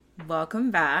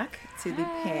Welcome back to the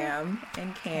Pam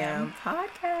and Cam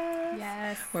podcast.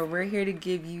 Yes. Where we're here to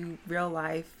give you real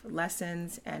life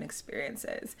lessons and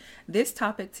experiences. This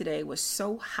topic today was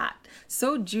so hot,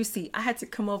 so juicy. I had to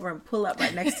come over and pull up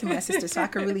right next to my sister so I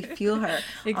could really feel her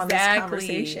on this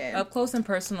conversation. Up close and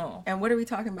personal. And what are we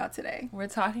talking about today? We're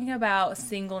talking about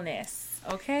singleness,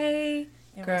 okay?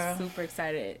 And Girl. we're super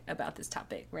excited about this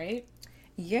topic, right?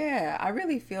 Yeah, I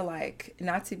really feel like,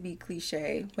 not to be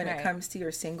cliche, when Right. it comes to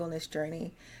your singleness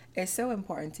journey, it's so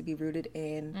important to be rooted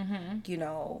in, you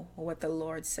know, what the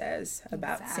Lord says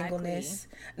about Exactly. singleness.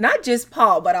 Not just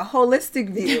Paul, but a holistic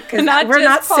view. Because Not we're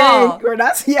not just Paul. saying,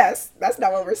 yes, that's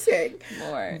not what we're saying.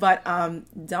 Lord. But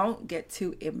don't get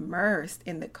too immersed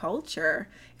in the culture.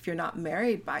 If you're not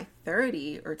married by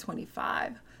 30 or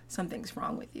 25, something's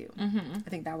wrong with you. I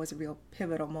think that was a real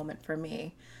pivotal moment for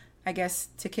me. I guess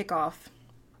to kick off,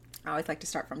 I always like to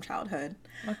start from childhood.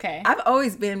 Okay. I've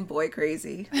always been boy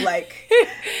crazy. Like,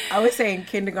 I would say in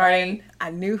kindergarten, Right. I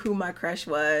knew who my crush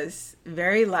was.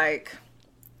 Very, like,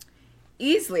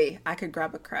 easily I could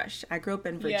grab a crush. I grew up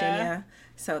in Virginia,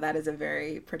 so that is a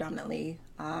very predominantly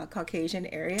Caucasian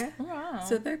area. Wow.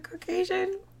 So the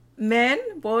Caucasian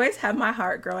men, boys, have my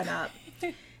heart growing up.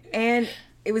 And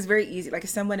it was very easy. Like, if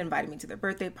someone invited me to their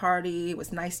birthday party,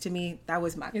 was nice to me, that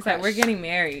was my It's crush. like, we're getting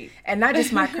married. And not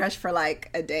just my crush for like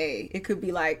a day. It could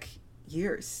be like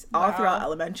years, all throughout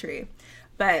elementary.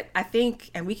 But I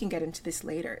think, and we can get into this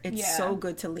later, it's so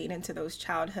good to lean into those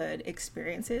childhood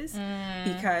experiences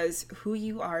because who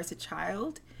you are as a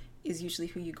child is usually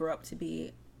who you grow up to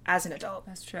be as an adult.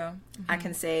 That's true. I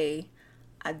can say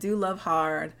I do love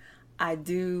hard. I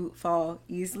do fall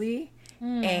easily.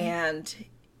 And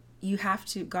you have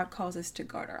to, God calls us to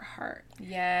guard our heart.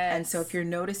 Yes. And so if you're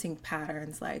noticing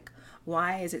patterns like,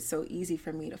 why is it so easy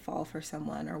for me to fall for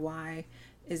someone? Or why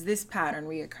is this pattern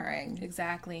reoccurring?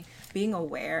 Exactly. Being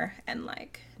aware and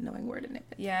like knowing where to nip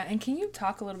it. Yeah, and can you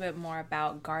talk a little bit more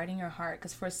about guarding your heart?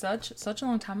 Because for such a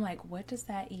long time, like, what does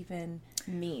that even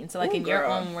mean? So, like, Ooh, in your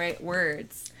girl. own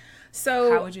words,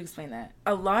 So how would you explain that?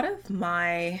 a lot of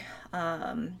my,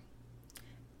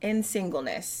 in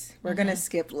singleness, we're going to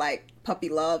skip like puppy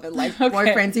love and like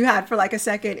boyfriends you had for like a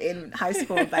second in high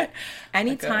school. But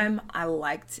anytime I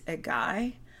liked a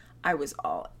guy, I was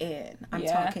all in. I'm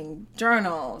talking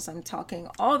journals. I'm talking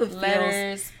all the feels.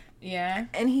 Letters. Yeah.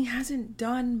 And he hasn't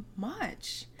done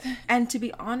much. And to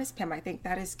be honest, Pam, I think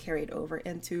that is carried over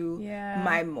into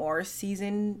my more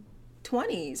seasoned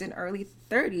 20s and early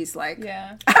 30s. Like,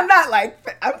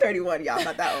 I'm 31, y'all. I'm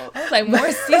not that old. I was like,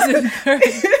 more seasoned.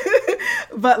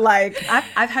 But like,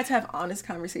 I've had to have honest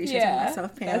conversations with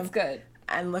myself, Pam. That's good.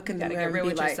 And look in the Gotta mirror get real and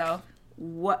be with like, yourself.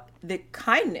 what the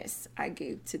kindness I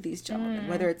gave to these gentlemen,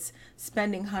 whether it's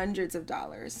spending hundreds of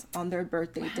dollars on their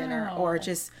birthday dinner or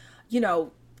just, you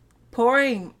know,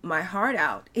 pouring my heart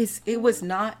out, it was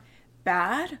not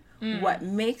bad. What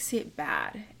makes it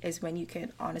bad is when you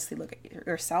can honestly look at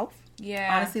yourself.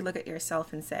 Yeah. Honestly look at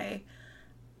yourself and say,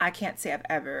 I can't say I've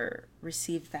ever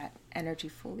received that energy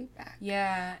fully back.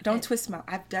 Yeah. Don't twist my...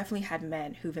 I've definitely had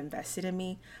men who've invested in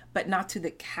me, but not to the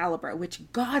caliber, which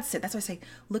God said. That's why I say,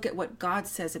 look at what God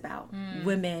says about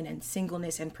women and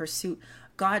singleness and pursuit.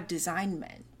 God designed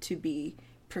men to be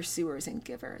pursuers and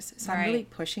givers. So I'm really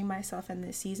pushing myself in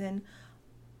this season.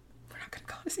 We're not going to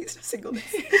call it a season of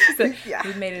singleness.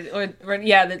 We made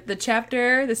it. The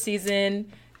chapter, the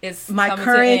season... is my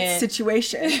current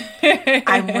situation.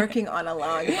 I'm working on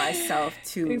allowing myself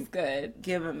to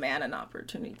give a man an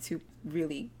opportunity to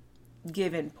really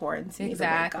give and pour into me the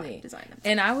way God designed him.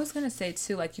 And I was gonna say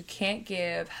too, like, you can't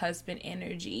give husband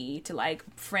energy to like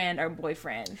friend or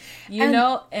boyfriend, you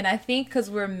know. And I think because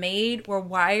we're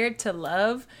wired to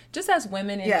love, just as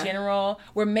women in general,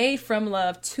 we're made from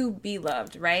love to be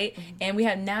loved, right? And we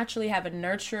naturally have a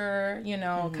nurture, you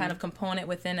know, kind of component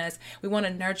within us. We want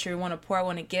to nurture, we want to pour, we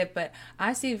want to give. But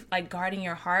I see like guarding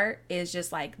your heart is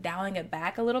just like dialing it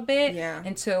back a little bit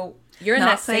until you're in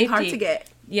that safety. Hard to get.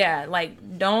 Yeah,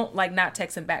 like, don't, like, not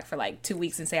text him back for, like, 2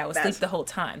 weeks and say I was asleep the whole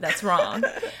time. That's wrong.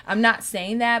 I'm not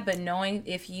saying that, but knowing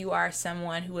if you are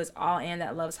someone who is all in,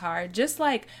 that loves hard, just,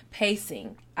 like,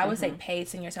 pacing. I would say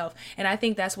pacing yourself. And I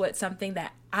think that's something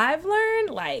that I've learned.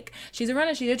 Like, she's a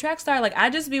runner, she's a track star. Like, I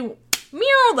just be,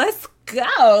 meow, let's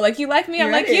go. Like, you like me, I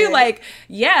like you. Like,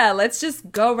 yeah, let's just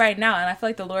go right now. And I feel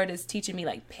like the Lord is teaching me,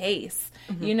 like, pace.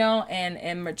 You know,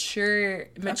 and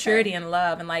maturity and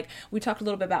love. And like, we talked a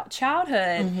little bit about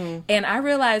childhood, and I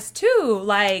realized too,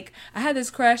 like, I had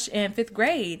this crush in 5th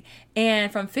grade,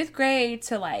 and from 5th grade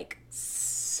to like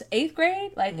 8th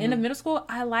grade, like into middle school,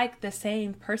 I like the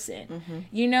same person,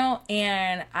 you know,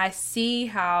 and I see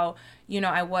how, you know,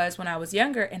 I was when I was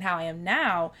younger and how I am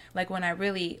now. Like when I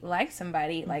really like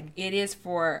somebody, like it is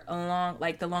for a long,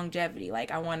 like the longevity,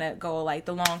 like I want to go like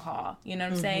the long haul, you know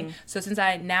what I'm saying? So since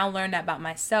I now learned that about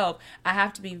myself, I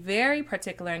have to be very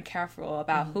particular and careful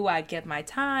about who I give my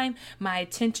time, my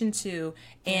attention to,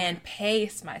 and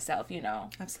pace myself, you know.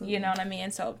 Absolutely. You know what I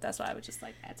mean? So that's why I would just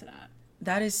like add to that.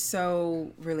 That is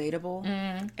so relatable.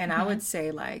 And I would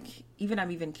say, like,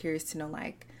 I'm even curious to know,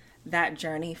 like, that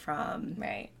journey from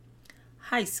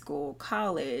high school,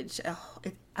 college.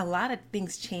 A lot of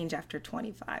things change after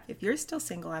 25. If you're still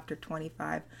single after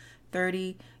 25,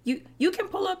 30, you can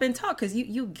pull up and talk because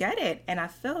you get it. And I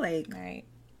feel like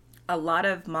a lot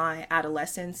of my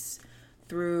adolescence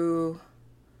through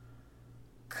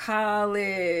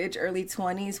college, early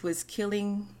 20s was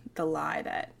killing the lie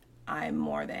that I'm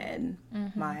more than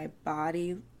my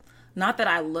body. Not that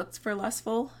I looked for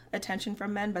lustful attention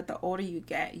from men, but the older you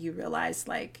get, you realize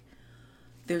like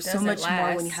there's so much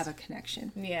more when you have a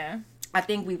connection. Yeah. I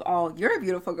think you're a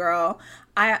beautiful girl.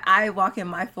 I walk in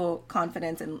my full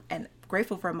confidence and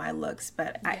grateful for my looks,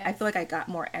 but I feel like I got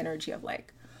more energy of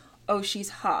like, oh, she's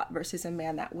hot versus a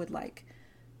man that would like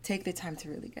take the time to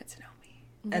really get to know me.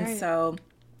 Right. And so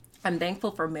I'm thankful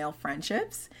for male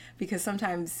friendships because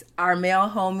sometimes our male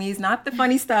homies, not the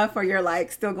funny stuff where you're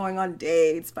like still going on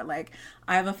dates, but like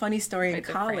I have a funny story in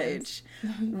college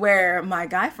where my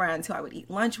guy friends who I would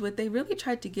eat lunch with, they really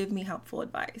tried to give me helpful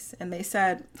advice. And they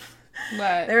said,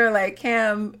 they were like,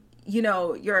 Cam, you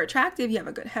know, you're attractive, you have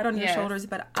a good head on your shoulders,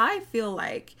 but I feel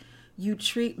like you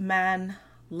treat men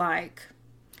like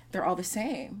they're all the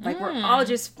same. Like we're all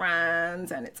just friends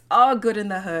and it's all good in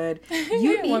the hood.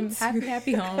 You need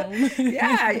happy home.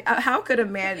 How could a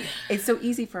man, it's so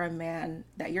easy for a man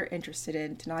that you're interested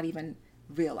in to not even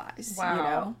realize, you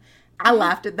know? I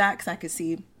laughed at that because I could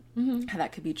see how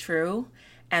that could be true.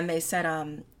 And they said,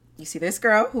 you see this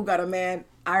girl who got a man,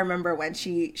 I remember when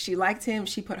she liked him,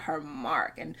 she put her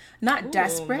mark and not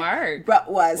desperate, but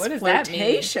was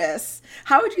flirtatious.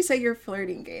 How would you say your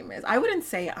flirting game is? I wouldn't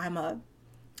say I'm a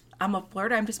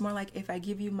flirter. I'm just more like if I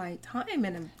give you my time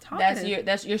and I'm talking.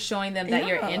 That's you're showing them that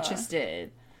you're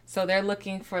interested. So they're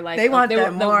looking for like they want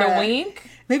the wink.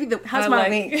 Maybe how's my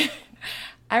wink?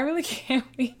 I really can't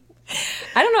wink.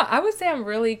 I don't know. I would say I'm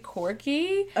really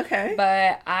quirky. Okay.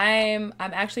 But I'm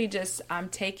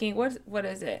taking what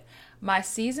is it? My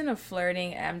season of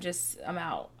flirting, I'm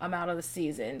out of the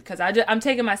season because I'm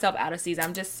taking myself out of season.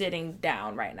 I'm just sitting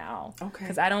down right now. Okay.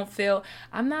 Because I don't feel,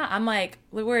 I'm like,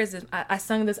 where is this? I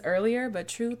sung this earlier, but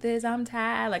truth is I'm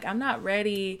tired. Like I'm not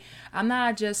ready. I'm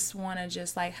not just want to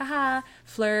just like, haha,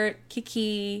 flirt,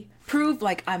 kiki. Prove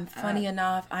like I'm funny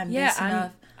enough. I'm this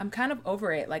enough. I'm kind of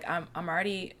over it. Like I'm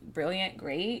already brilliant,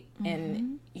 great,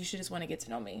 and you should just want to get to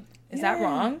know me. Is that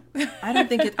wrong? I don't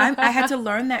think it. I had to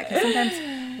learn that because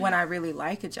sometimes when I really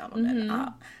like a gentleman,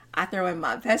 I throw in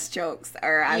my best jokes,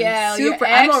 or I'm super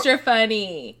extra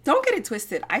funny. Don't get it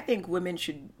twisted. I think women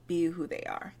should be who they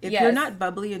are. If you're not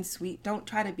bubbly and sweet, don't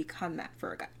try to become that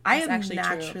for a guy.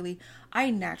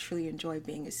 I naturally enjoy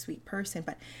being a sweet person,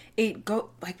 but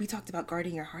like we talked about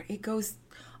guarding your heart. It goes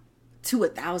to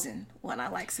 1,000 when I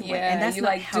like someone, and that's you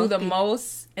like healthy. Do the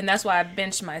most, and that's why I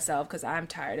bench myself because I'm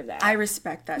tired of that. I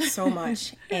respect that so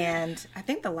much, and I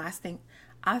think the last thing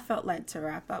I felt led to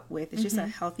wrap up with is just a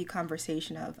healthy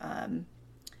conversation of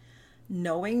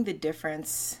knowing the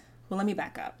difference. Well, let me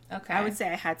back up. Okay, I would say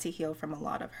I had to heal from a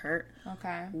lot of hurt.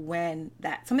 Okay,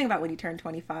 something about when you turn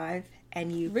 25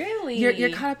 and you're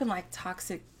caught up in like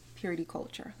toxic purity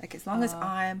culture. Like as long as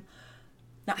I'm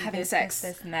not having sex,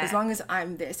 as long as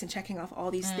I'm this and checking off all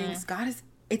these things,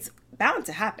 it's bound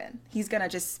to happen. He's gonna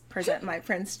just present my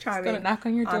Prince Charming. He's gonna knock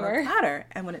on your door. A platter.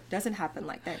 And when it doesn't happen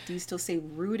like that, do you still stay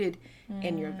rooted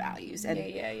in your values? And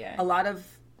a lot of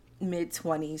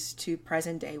mid-20s to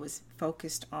present day was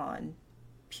focused on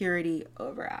purity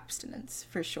over abstinence,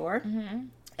 for sure.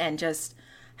 And just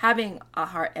having a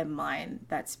heart and mind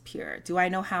that's pure. Do I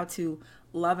know how to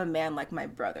love a man like my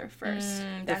brother first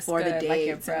before the date? Like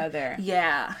your brother.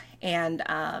 And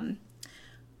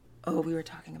we were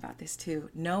talking about this too.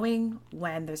 Knowing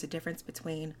when there's a difference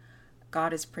between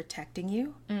God is protecting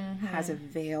you, has a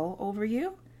veil over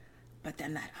you, but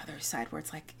then that other side where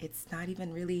it's like it's not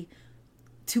even really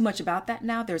too much about that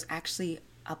now. There's actually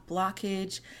a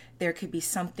blockage. There could be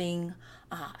something,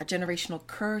 a generational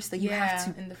curse that you have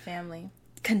to in the family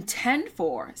contend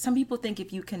for. Some people think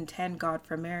if you contend God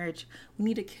for marriage, we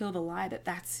need to kill the lie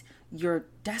that you're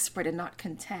desperate and not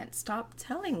content. Stop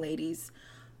telling ladies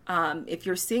If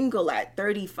you're single at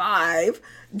 35,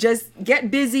 just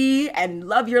get busy and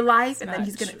love your life. And then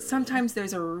he's going to, sometimes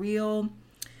there's a real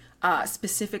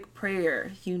specific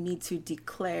prayer you need to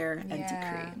declare and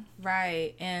decree.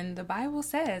 Right. And the Bible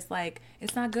says, like,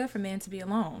 it's not good for man to be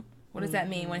alone. What does that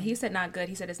mean? When he said not good,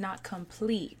 he said it's not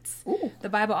complete. Ooh. The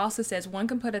Bible also says one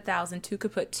can put 1,000, two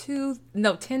could put 10,000.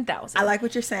 I like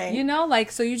what you're saying. You know,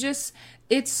 like, so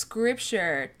it's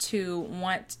scripture to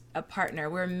want a partner.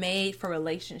 We're made for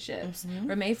relationships. Mm-hmm.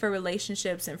 We're made for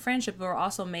relationships and friendship, but we're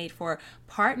also made for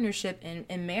partnership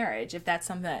in marriage, if that's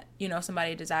something that, you know,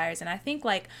 somebody desires. And I think,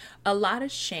 like, a lot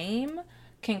of shame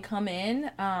can come in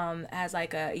as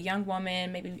like a young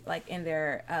woman, maybe like in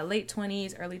their late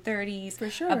 20s, early 30s,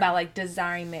 for sure, about like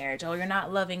desiring marriage. Oh, you're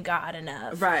not loving God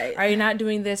enough, right? Or you're not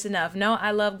doing this enough. No, I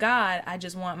love God. I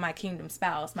just want my kingdom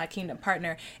spouse, my kingdom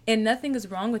partner, and nothing is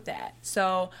wrong with that.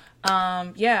 So,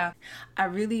 yeah, I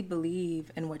really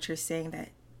believe in what you're saying, that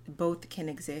both can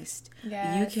exist.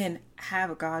 Yes. You can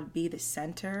have God be the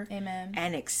center. Amen.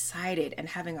 And excited and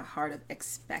having a heart of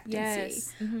expectancy.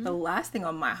 Yes. Mm-hmm. The last thing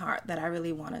on my heart that I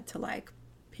really wanted to like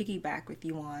piggyback with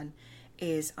you on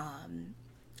is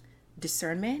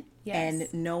discernment. Yes.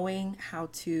 And knowing how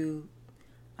to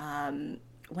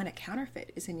when a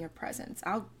counterfeit is in your presence.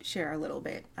 I'll share a little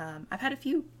bit. I've had a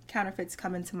few counterfeits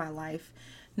come into my life,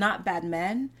 not bad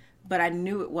men, but I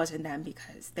knew it wasn't them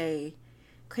because they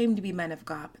claim to be men of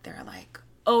God, but they're like,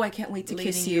 oh, I can't wait to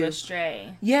kiss you. Leading you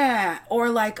astray. Yeah. Or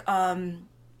like,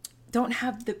 don't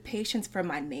have the patience for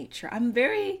my nature. I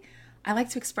like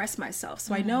to express myself.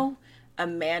 So I know a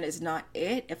man is not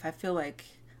it if I feel like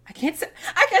I can't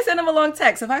send him a long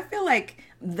text. If I feel like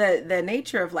the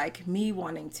nature of like me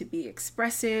wanting to be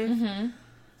expressive, and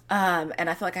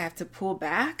I feel like I have to pull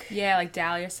back. Yeah, like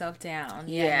dial yourself down.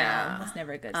 Yeah. No, that's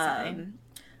never a good sign.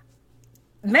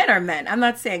 Men are men. I'm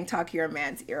not saying talk your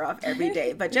man's ear off every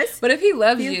day, but just... But if he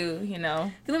loves you, you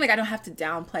know. Feeling like I don't have to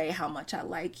downplay how much I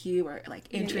like you or like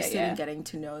interested in getting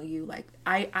to know you. Like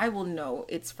I will know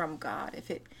it's from God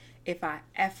if I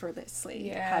effortlessly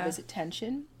have his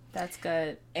attention. That's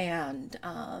good. And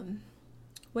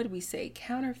what did we say?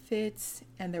 Counterfeits,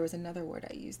 and there was another word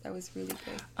I used that was really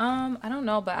good. I don't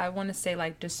know, but I want to say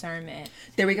like discernment.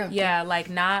 There we go. Yeah,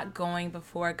 like not going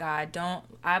before God.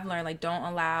 I've learned, like, don't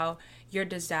allow your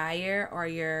desire or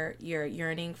your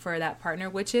yearning for that partner,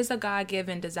 which is a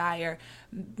God-given desire,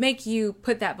 make you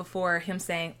put that before him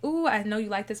saying, ooh, I know you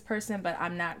like this person, but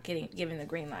I'm not giving the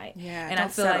green light. Yeah, and I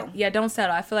feel settle. Don't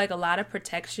settle. I feel like a lot of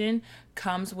protection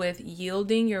comes with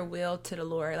yielding your will to the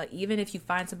Lord. Like, even if you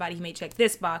find somebody who may check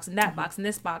this box and that box and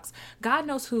this box, God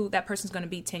knows who that person's going to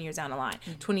be 10 years down the line,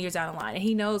 20 years down the line. And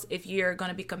he knows if you're going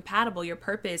to be compatible, your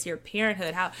purpose, your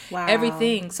parenthood,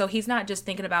 everything. So he's not just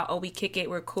thinking about, oh, we kick it,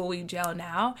 we're cool, we gel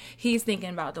now. He's thinking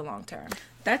about the long term.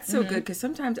 That's so good, because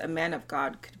sometimes a man of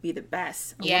God could be the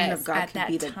best. A woman of God could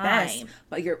be the best.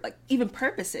 But your even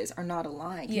purposes are not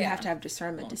aligned. You have to have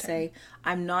discernment to say,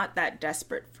 I'm not that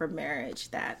desperate for marriage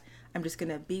that I'm just going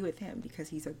to be with him because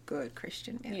he's a good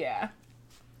Christian man. Yeah.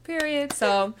 Period.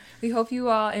 So we hope you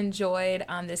all enjoyed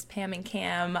this Pam and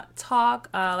Cam talk.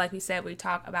 Like we said, we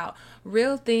talk about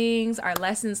real things, our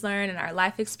lessons learned, and our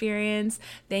life experience.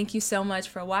 Thank you so much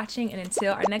for watching, and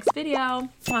until our next video.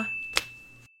 Mwah.